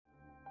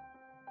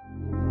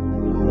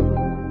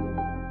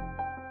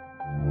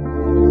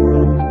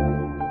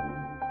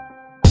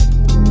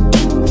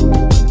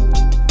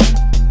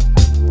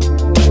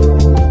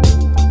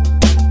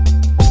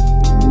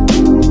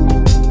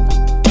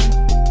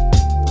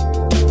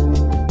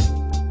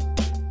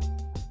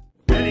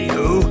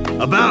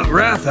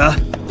Ratha,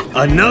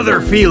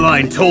 another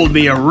feline told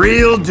me a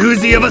real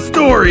doozy of a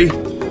story.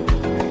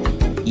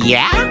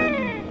 Yeah?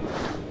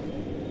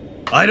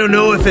 I don't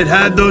know if it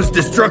had those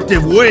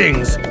destructive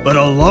wings, but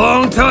a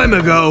long time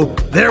ago,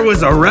 there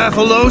was a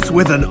Rathalos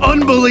with an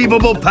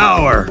unbelievable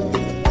power.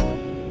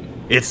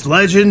 Its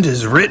legend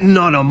is written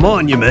on a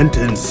monument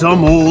in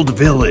some old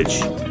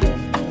village.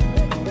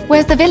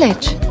 Where's the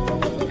village?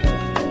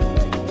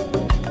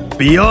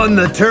 Beyond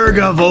the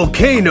Turga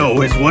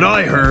volcano is what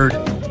I heard.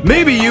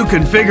 Maybe you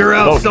can figure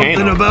out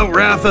something about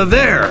Ratha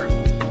there.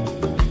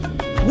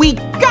 We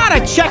gotta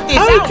check this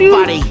out,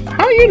 buddy.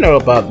 How you know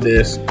about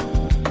this?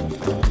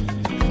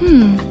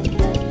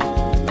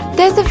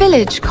 There's a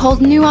village called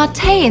New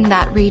Arte in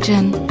that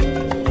region.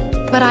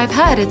 But I've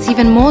heard it's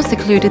even more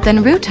secluded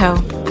than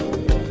Ruto.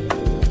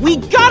 We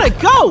gotta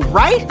go,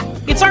 right?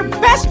 It's our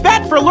best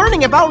bet for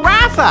learning about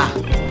Ratha.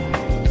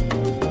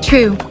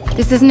 True.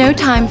 This is no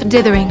time for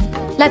dithering.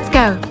 Let's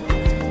go.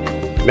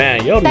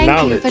 Man, your Thank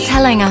knowledge. you for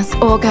telling us,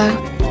 Orgo.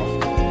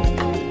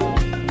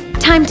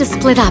 Time to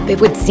split up, it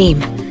would seem.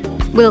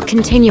 We'll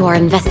continue our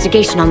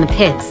investigation on the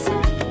pits.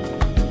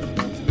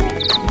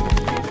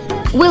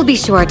 We'll be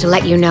sure to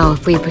let you know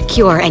if we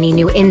procure any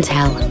new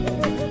intel.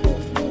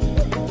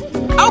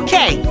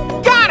 Okay,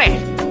 got it!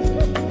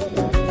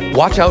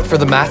 Watch out for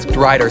the masked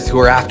riders who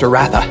are after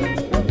Ratha.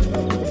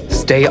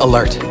 Stay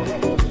alert.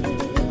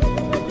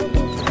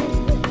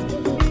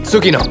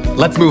 Tsukino,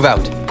 let's move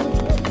out.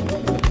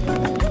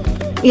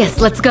 Yes,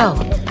 let's go.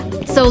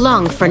 So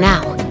long for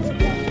now.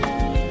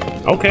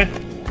 Okay.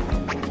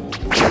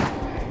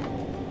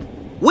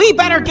 We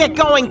better get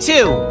going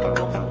too!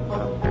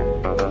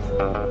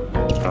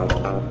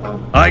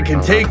 I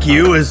can take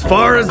you as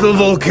far as the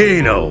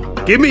volcano.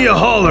 Give me a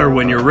holler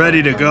when you're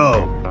ready to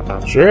go.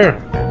 Sure.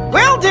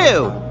 Will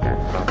do!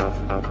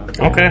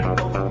 Okay.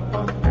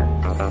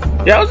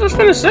 Yeah, I was just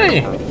finna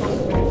say.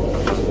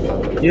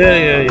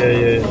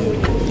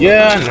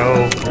 Yeah, I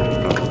know.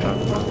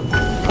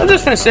 I was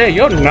just finna say,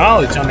 your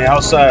knowledge on the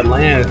outside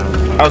land,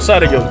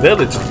 outside of your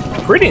village, is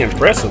pretty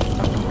impressive.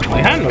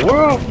 Like, how in the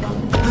world?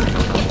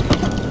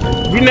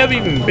 You never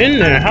even been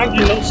there. How do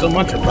you know so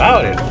much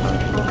about it?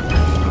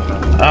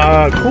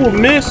 Cool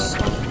miss.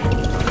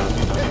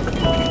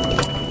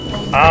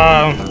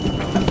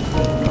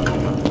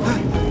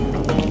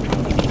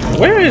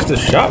 Where is the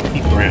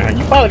shopkeeper around?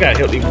 You probably gotta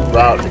help these people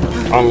out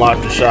to unlock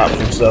the shops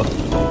and stuff.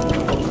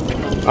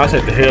 I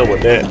said to hell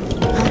with that.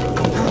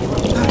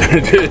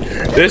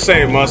 This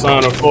ain't my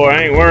son of 4.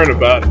 I ain't worried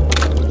about it.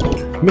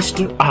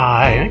 Mr.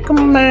 I make a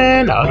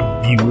man out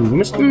of you.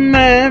 Mr.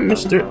 Man,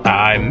 Mr.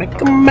 I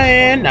make a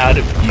man out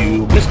of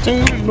you.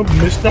 Mr.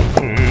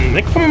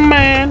 Make a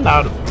man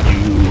out of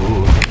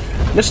you.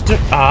 Mr.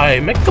 I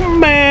make a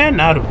man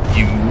out of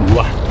you.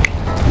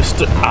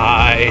 Mr.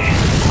 I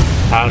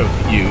out of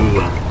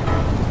you.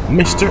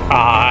 Mr.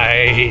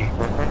 I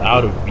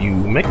out of you.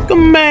 Make a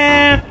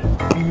man.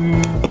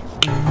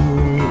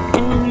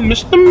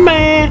 Mr.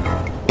 Man.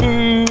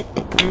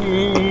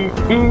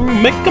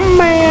 Make a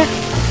man.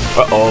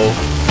 Uh-oh.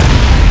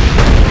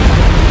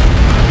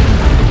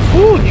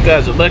 Ooh, you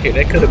guys are lucky.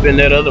 That could have been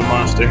that other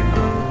monster.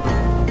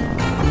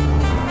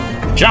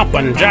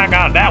 Jumping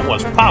Jagger, that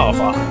was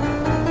powerful.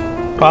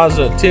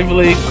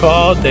 Positively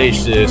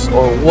audacious.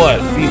 Or what?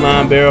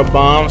 Feline barrel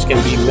bombs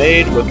can be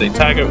made with a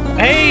tiger.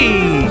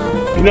 Hey!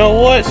 You know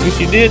what? Since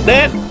you did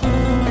that,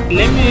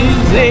 let me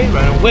say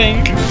run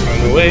away.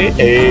 Run away.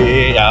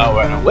 Hey, I'll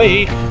run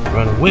away.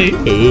 Run away.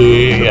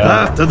 Hey, the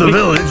path to the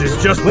village is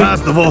just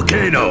past the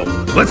volcano.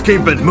 Let's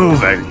keep it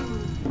moving.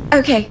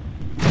 Okay.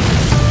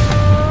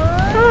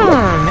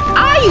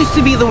 I used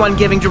to be the one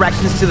giving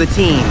directions to the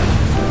team.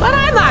 But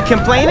I'm not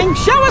complaining.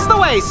 Show us the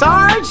way,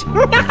 Sarge.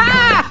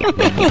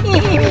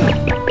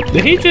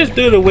 Did he just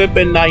do the whip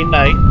at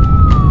night-night?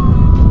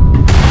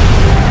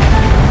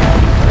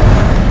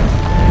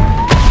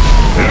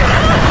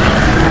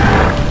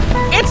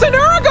 It's an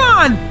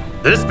Uragon!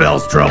 This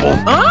spells trouble.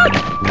 Huh?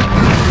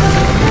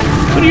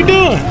 What are you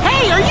doing?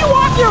 Hey, are you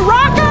off your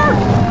rocker?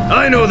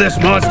 I know this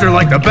monster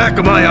like the back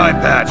of my eye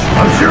patch.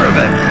 I'm sure of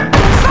it.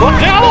 Look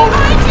out!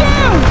 Behind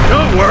you!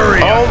 Don't worry.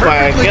 Oh I'm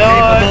my perfectly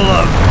God. capable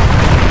of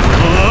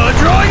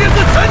drawing its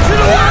attention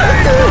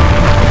away.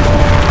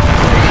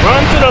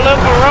 Run to the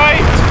left or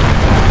right.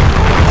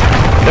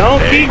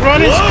 Don't keep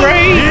running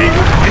straight.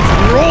 It's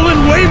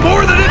rolling way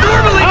more than it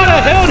normally How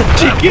does. the hell did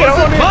you get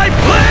on it? My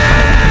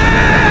plan!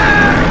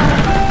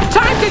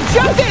 Time to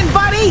jump in,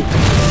 buddy!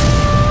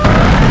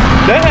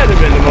 That had to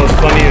have been the most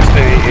funniest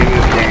thing in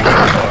this game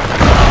so far.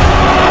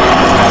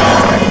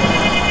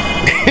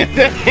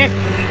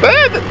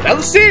 I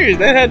was serious.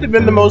 That had to have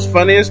been the most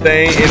funniest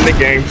thing in the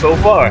game so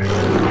far.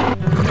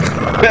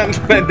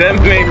 That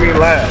made me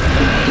laugh.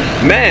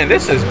 Man,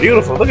 this is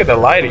beautiful. Look at the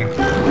lighting.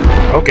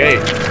 Okay.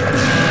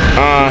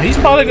 He's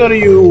probably going to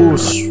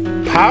use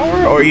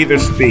power or either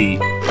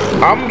speed.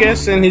 I'm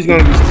guessing he's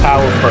going to use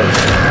power first.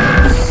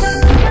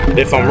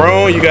 If I'm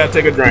wrong, you got to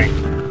take a drink.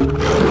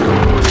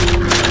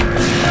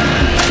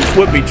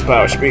 What beats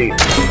power? Speed.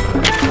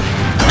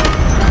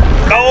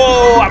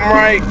 Oh, I'm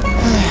right.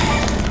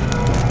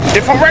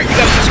 If I'm right, you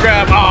gotta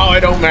subscribe. Oh,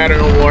 it don't matter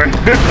no more.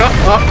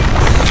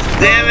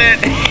 Damn it.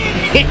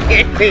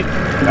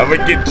 I'm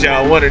gonna get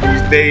y'all one of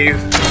these days.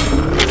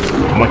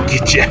 I'm gonna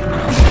get ya.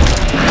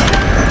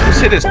 Let's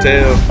hit his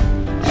tail.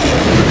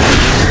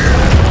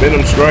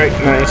 Venom strike,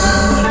 nice.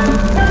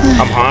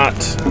 I'm hot.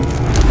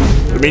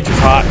 Dimitri's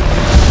hot.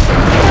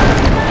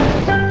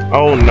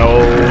 Oh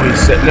no, he's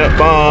setting up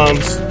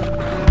bombs.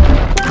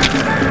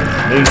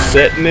 He's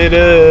setting it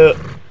up.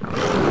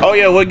 Oh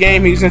yeah, what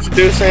game he's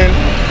introducing?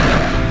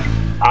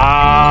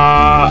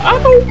 I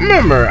don't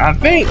remember. I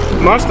think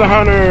Monster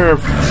Hunter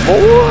 4?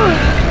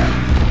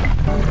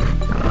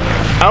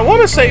 I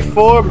want to say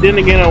 4, but then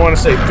again I want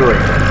to say 3.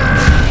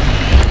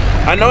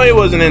 I know he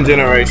wasn't in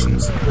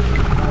Generations.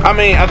 I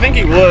mean, I think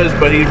he was,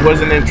 but he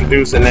wasn't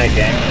introduced in that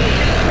game.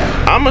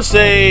 I'm going to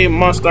say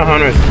Monster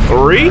Hunter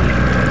 3.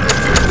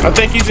 I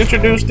think he's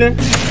introduced in.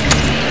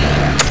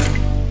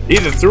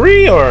 Either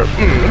 3 or...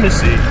 let me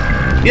see.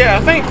 Yeah,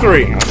 I think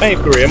 3. I'm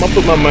going to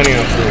put my money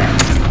on 3.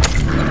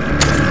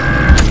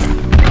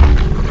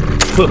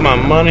 Put my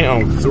money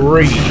on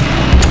 3.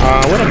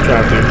 What I'm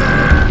trying to do?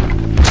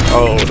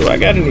 Oh, do I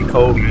got any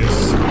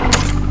coldness?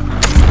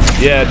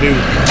 Yeah, I do.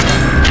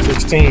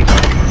 16.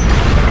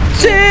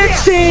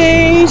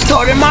 16!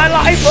 Starting my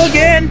life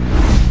again!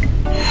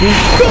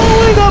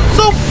 Going up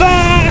so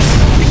fast!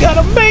 You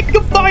gotta make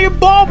the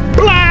fireball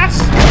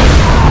blast!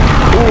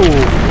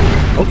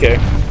 Ooh, okay.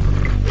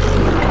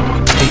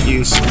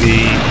 EU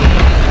speed.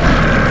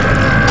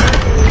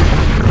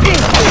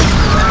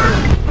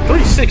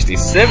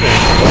 367?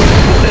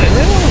 What the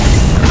hell?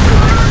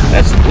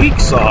 That's weak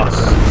sauce.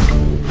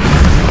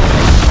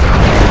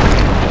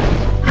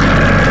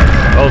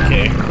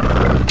 Okay.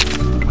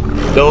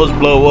 Those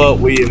blow up,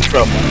 we in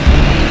trouble.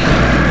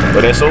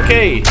 But that's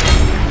okay.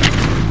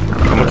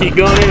 I'm gonna keep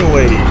going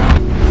anyway.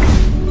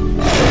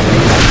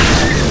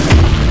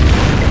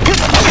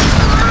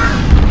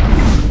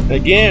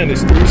 Again,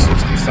 it's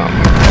 360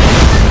 something.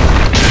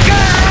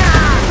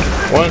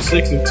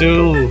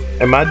 162.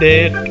 Am I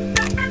dead?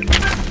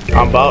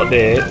 I'm about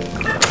dead.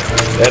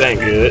 That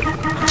ain't good.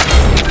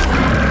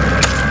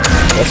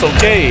 That's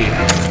okay.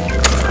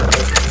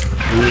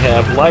 We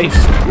have life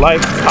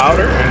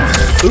powder and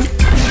soup.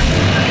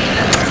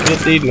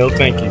 50, no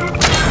thank you.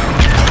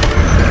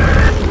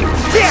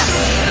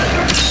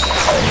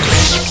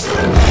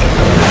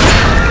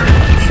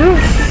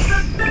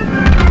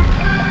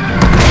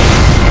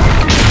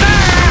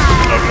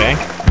 Okay.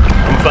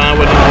 I'm fine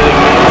with the big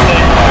man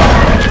thing.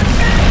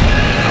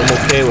 I'm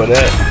okay with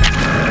that.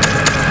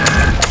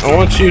 I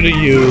want you to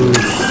use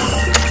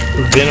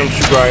Venom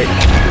Strike. I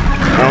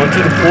want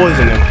you to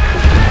poison him.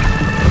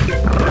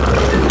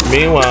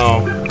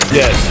 Meanwhile,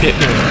 yes, hit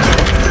him.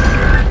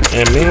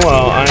 And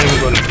meanwhile, I am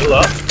going to heal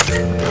up.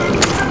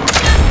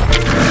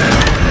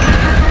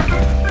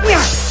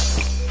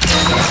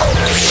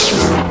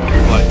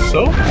 Like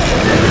so.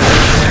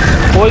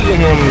 Poison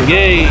him,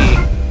 yay.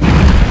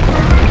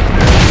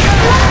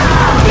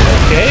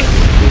 Okay,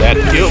 that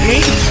killed me.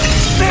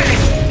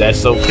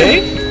 That's okay.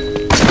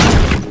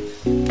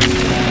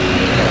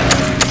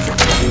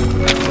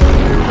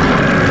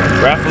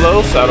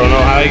 Rathalos, I don't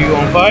know how you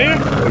on fire,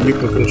 but you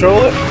can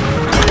control it.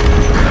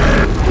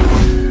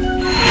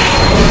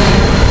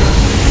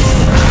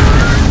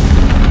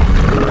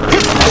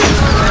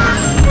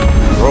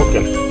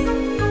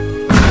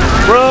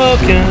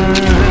 Broken,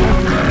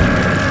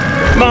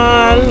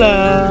 my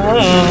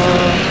love,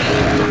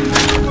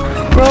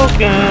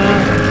 broken.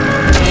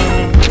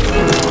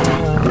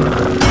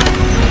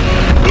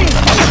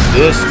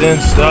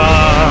 Distant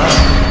star,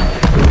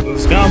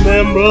 it's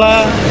coming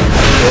black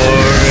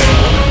forever.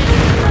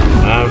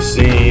 I've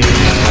seen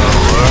your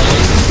world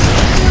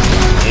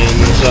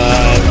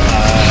inside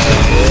my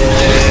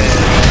head.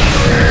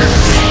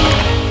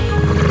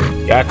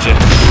 Gotcha.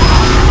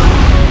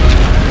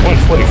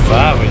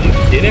 145, are you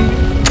kidding me?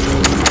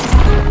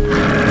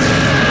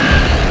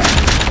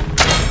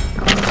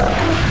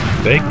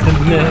 They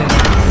connect.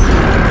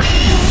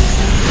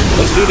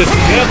 Let's do this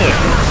together.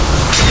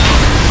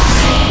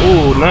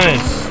 Ooh,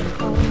 nice.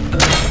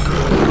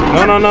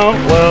 No.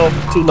 Well,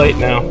 too late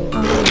now.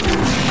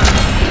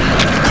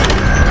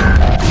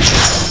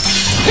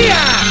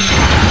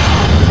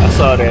 I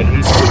saw that.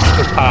 He switched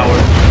to power.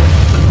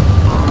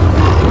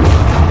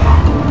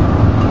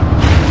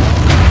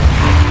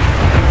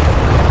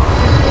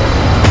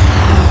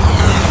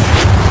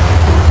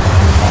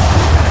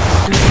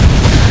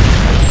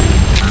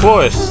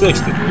 For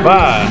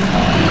 65.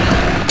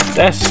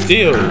 That's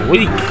still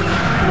weak.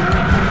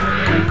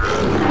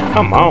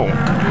 Come on.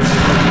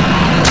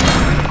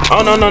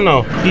 Oh,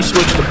 no. He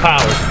switched to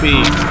power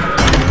speed.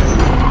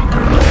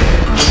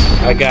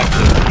 I got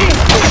you.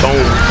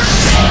 Boom.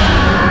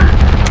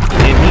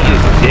 And he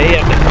is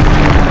dead.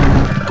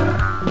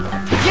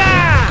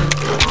 Yeah!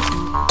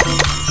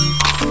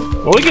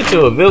 When we get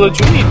to a village,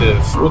 we need to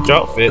switch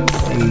outfits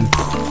and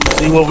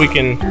see what we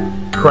can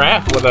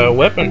craft with our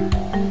weapon.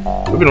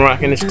 We've been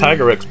rocking this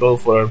Tiger X bow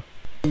for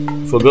a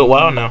good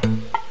while now.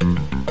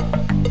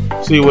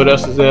 See what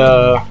else is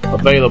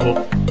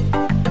available.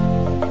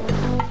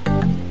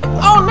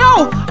 Oh no!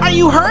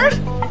 you hurt?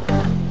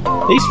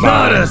 He's fine.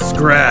 Not a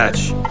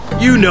scratch.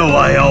 You know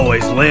I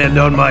always land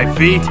on my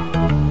feet.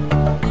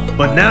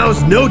 But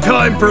now's no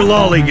time for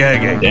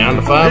lollygagging. Down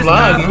to 5 This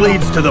lives. path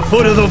leads to the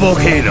foot of the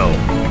volcano.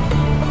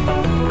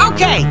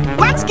 Okay,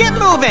 let's get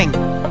moving.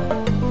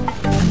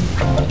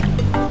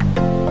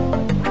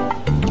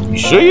 You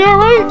sure you're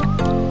alright?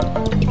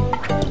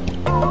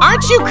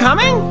 Aren't you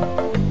coming?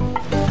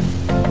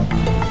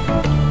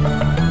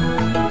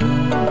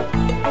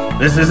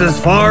 This is as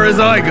far as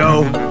I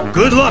go.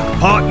 Good luck,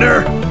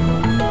 partner.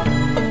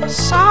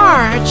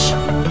 Sarge.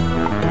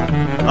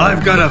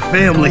 I've got a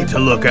family to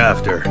look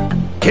after.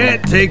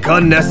 Can't take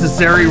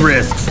unnecessary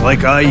risks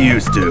like I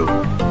used to.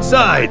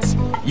 Besides,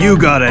 you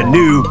got a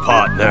new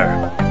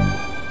partner.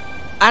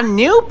 A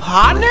new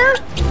partner?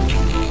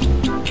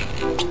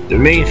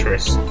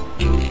 Demetrius.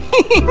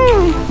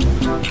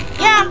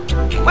 Yeah,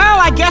 well,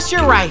 I guess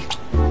you're right.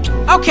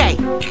 Okay,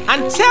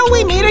 until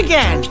we meet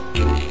again.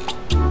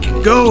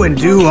 Go and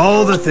do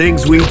all the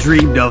things we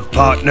dreamed of,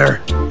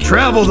 partner.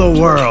 Travel the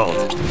world.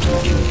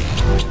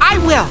 I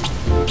will.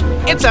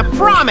 It's a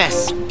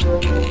promise.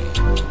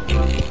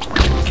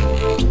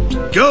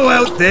 Go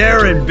out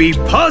there and be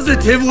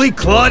positively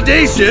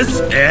claudacious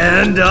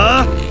and,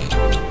 nothing.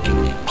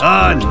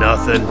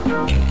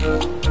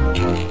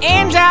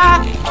 And,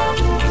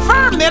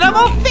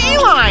 formidable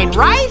feline,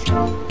 right?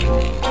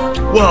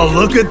 Well,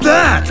 look at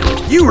that!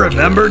 You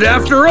remembered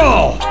after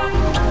all!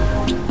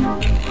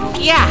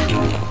 Yeah,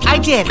 I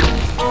did.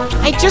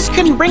 I just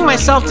couldn't bring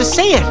myself to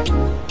say it,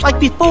 like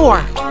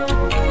before.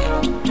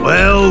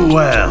 Well,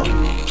 well.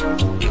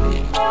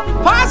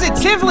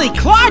 Positively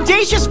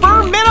claudacious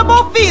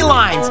formidable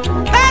felines!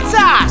 That's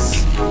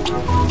us!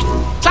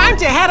 Time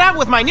to head out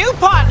with my new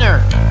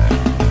partner!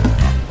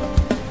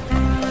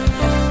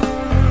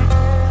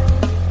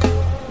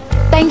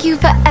 Thank you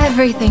for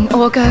everything,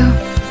 Orgo.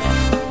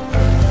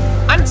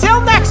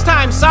 Until next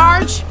time,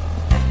 Sarge!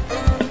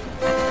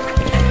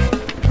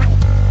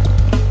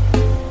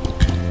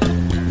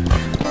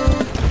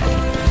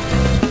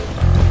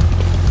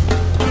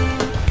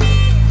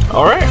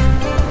 Alright.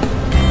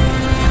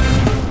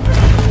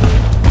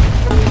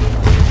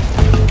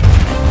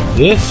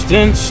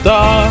 Distant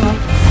stars,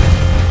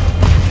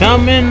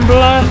 coming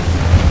black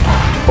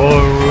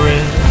or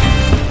red.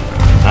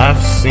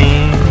 I've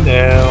seen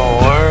their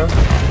work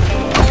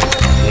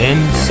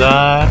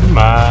inside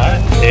my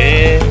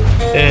head.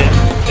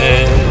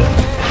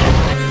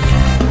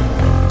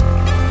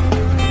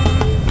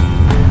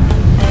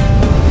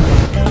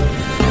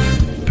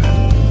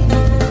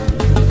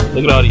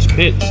 Look at all these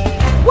pits.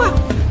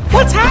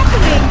 What's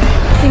happening?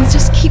 Things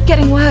just keep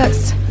getting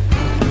worse.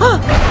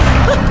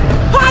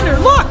 Partner,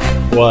 look!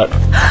 What?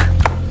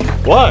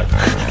 What?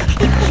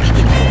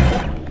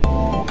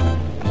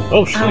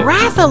 Oh shit.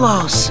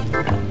 Rathalos!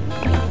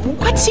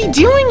 What's he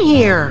doing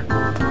here?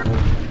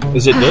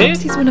 Is it dead?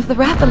 Perhaps he's one of the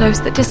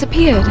Rathalos that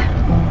disappeared.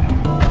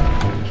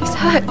 He's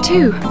hurt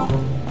too.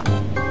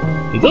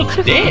 He looks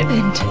What dead.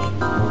 happened?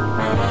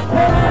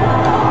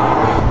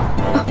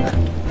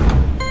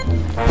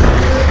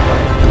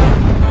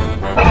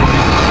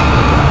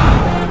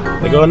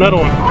 There go another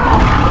one.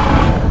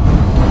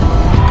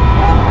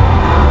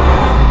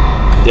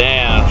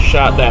 Damn,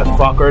 shot that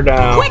fucker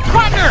down. Quick,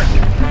 partner!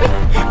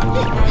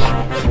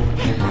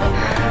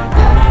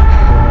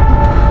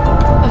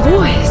 A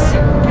voice.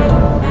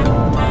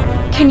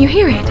 Can you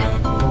hear it?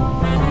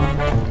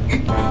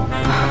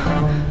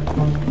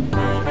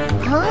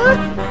 Huh?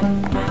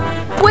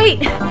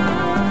 Wait!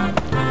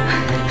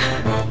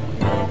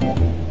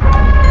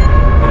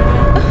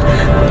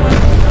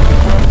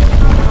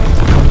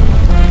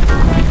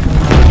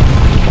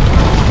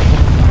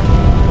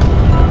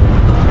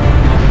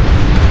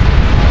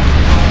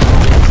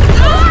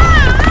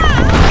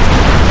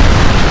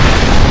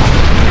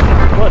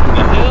 What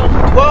the hell?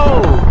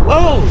 Whoa,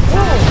 whoa,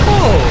 whoa,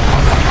 whoa.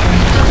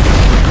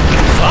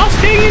 Sauce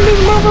taking this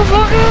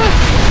motherfucker?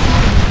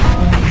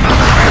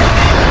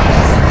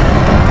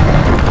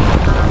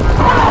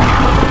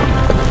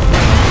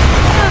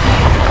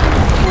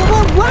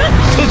 What?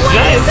 It's a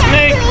giant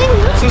snake.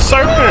 It's a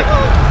serpent.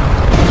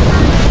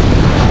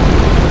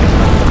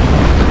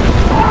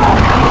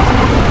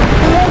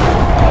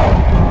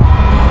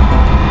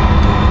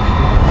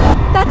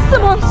 That's the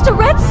monster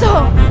Red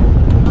saw!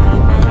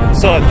 I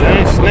saw a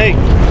giant snake.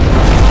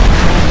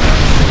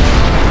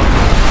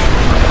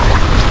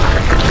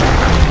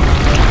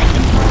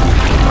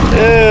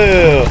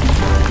 Ew.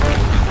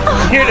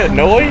 You hear that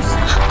noise?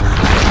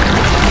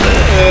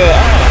 Oh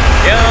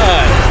my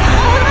god.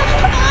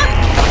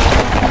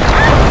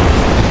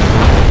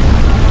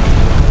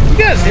 You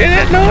guys hear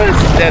that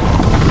noise? That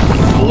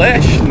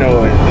flesh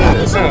noise. Ugh,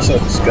 that sounds so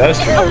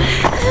disgusting.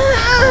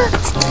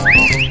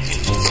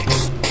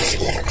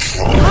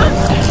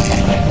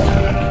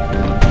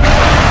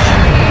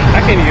 I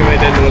can't even make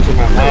that noise with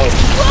my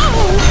mouth.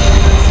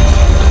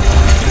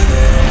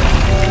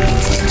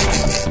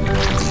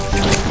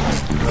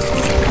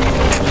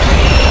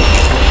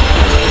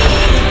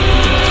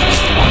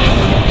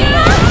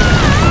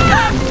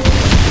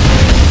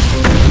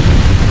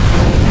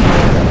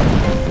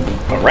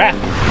 A rat.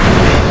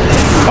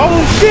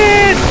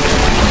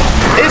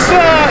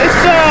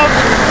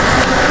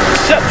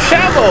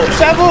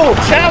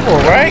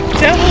 right?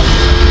 Shovel?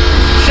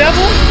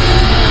 Shovel?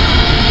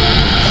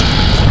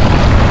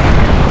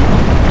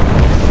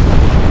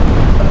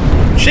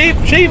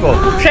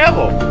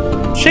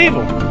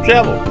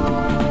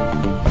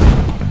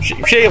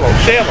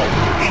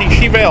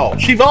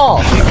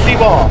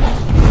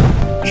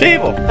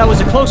 Shovel. That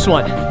was a close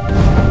one.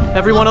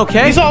 Everyone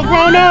okay? He's all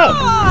grown up.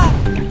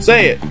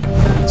 Say it.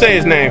 Say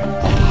his name.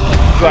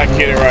 So I can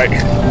get it right.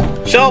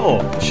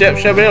 Shovel.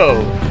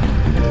 Shovel.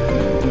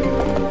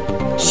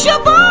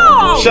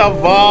 Cheval!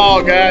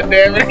 Shovel,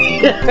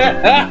 goddammit.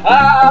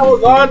 I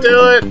was onto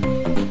it.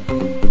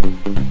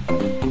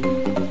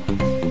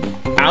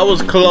 I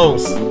was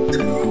close.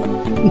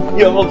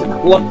 You was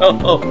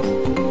close.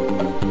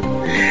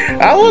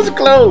 I was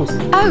close.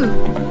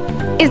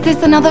 Oh, is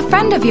this another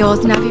friend of yours,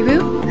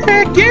 Naviru?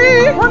 Heck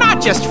yeah. We're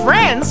not just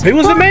friends. He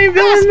was the main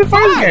villain in the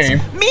first Best game.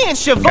 buds. Me and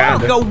Cheval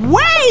Kinda. go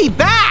way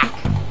back.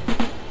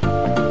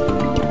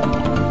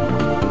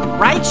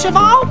 Right,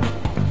 Cheval?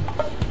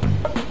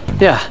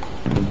 Yeah.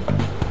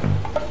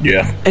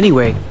 Yeah.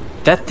 Anyway,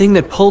 that thing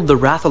that pulled the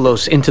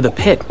Rathalos into the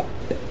pit,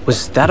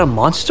 was that a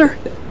monster?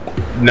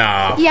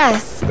 Nah.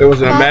 Yes. It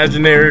was an but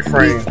imaginary we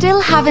frame. still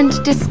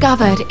haven't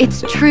discovered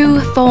its true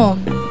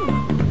form.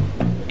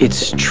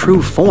 Its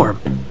true form.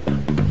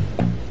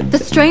 The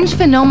strange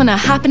phenomena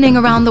happening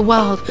around the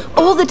world,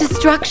 all the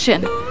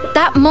destruction,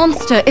 that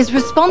monster is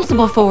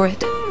responsible for it.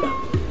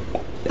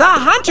 The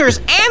hunters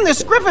and the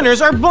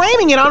scriveners are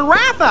blaming it on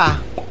Ratha.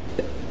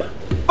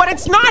 But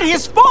it's not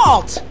his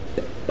fault.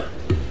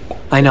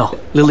 I know,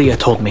 Lilia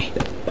told me.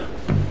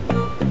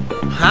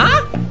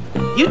 Huh?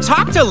 You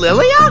talked to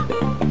Lilia?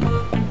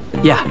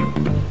 Yeah.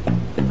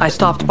 I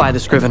stopped by the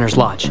Scrivener's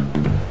Lodge.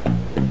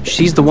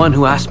 She's the one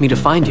who asked me to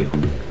find you.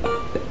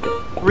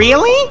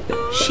 Really?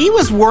 She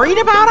was worried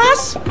about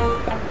us?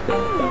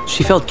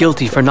 She felt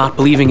guilty for not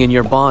believing in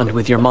your bond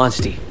with your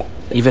Monstie,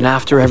 even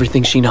after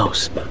everything she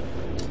knows.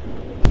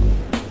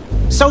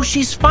 So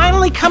she's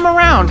finally come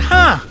around,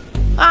 huh?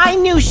 I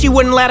knew she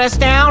wouldn't let us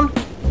down.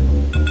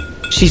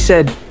 She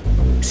said,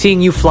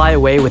 seeing you fly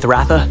away with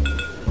Ratha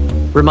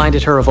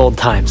reminded her of old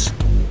times.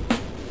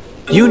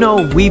 You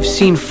know, we've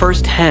seen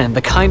firsthand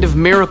the kind of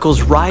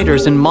miracles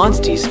riders and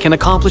Monsties can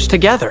accomplish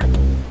together.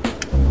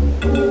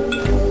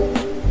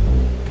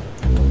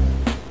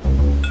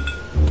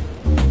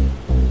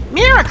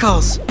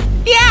 Miracles!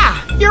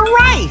 Yeah, you're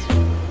right!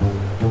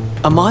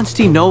 A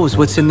Monstie knows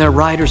what's in their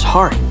rider's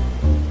heart.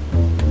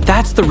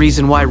 That's the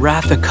reason why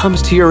Ratha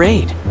comes to your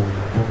aid.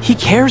 He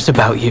cares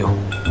about you.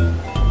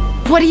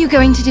 What are you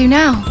going to do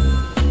now?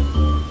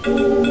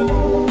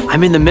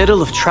 I'm in the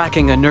middle of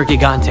tracking a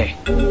Nergigante.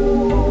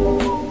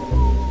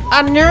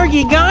 A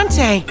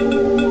Nergigante!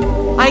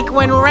 Like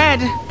when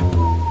Red...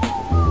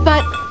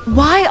 But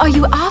why are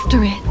you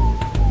after it?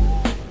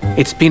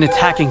 It's been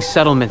attacking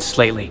settlements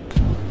lately.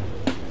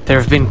 There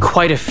have been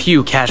quite a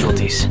few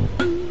casualties.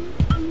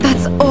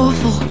 That's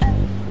awful.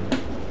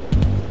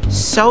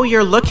 So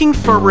you're looking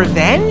for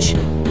revenge?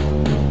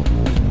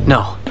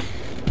 No.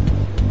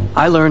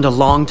 I learned a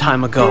long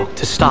time ago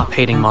to stop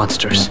hating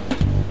monsters.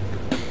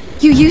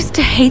 You used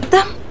to hate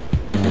them?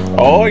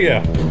 Oh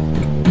yeah.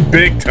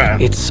 Big time.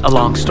 It's a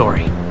long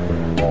story.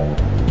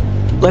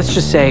 Let's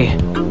just say,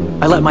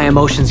 I let my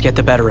emotions get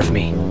the better of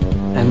me,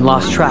 and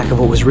lost track of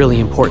what was really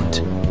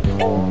important.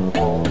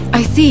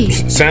 I see.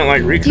 Sound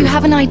like Riku. Do you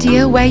have an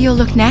idea where you'll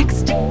look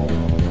next?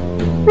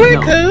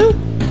 No.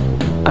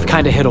 I've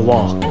kinda hit a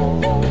wall.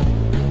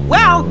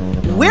 Well,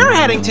 we're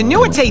heading to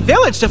Nuate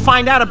Village to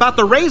find out about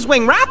the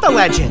Raisewing Ratha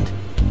legend.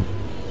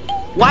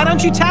 Why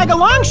don't you tag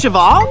along,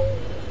 Cheval?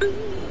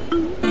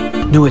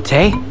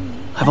 Nuate?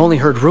 I've only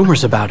heard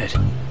rumors about it.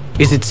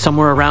 Is it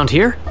somewhere around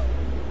here?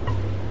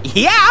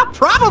 Yeah,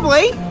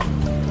 probably.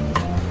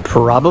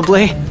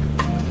 Probably.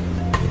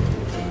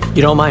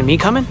 You don't mind me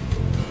coming?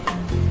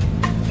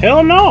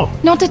 Hell no.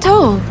 Not at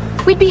all.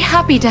 We'd be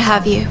happy to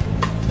have you.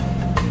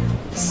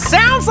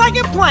 Sounds like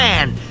a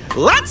plan.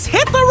 Let's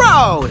hit the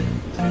road.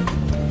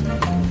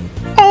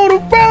 On the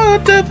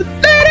road to the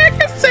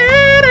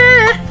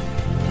city.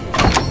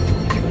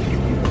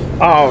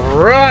 All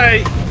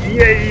right.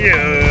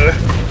 Yeah.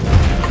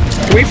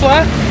 Can we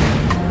fly?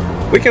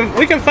 We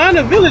can find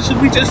a village if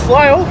we just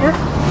fly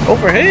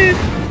overhead.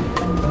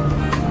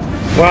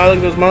 Wow, look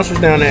at those monsters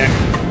down there.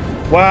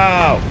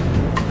 Wow.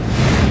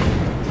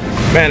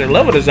 Man, the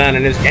level design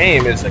in this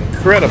game is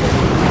incredible.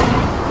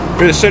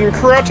 It's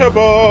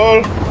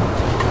incredible.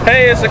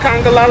 Hey, it's a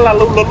Kangalala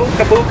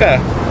Lulaluka Buka.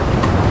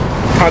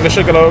 Kanga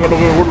Sugar.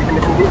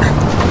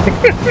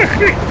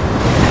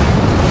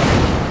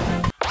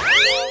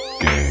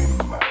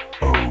 Game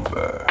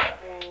over.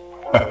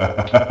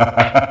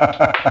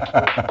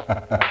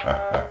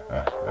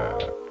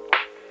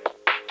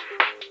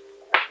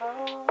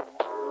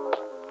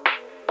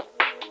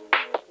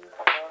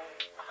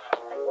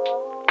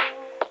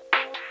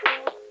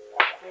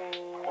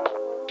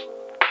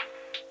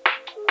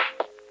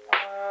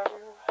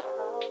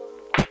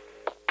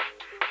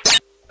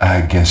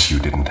 I guess you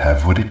didn't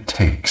have what it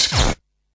takes.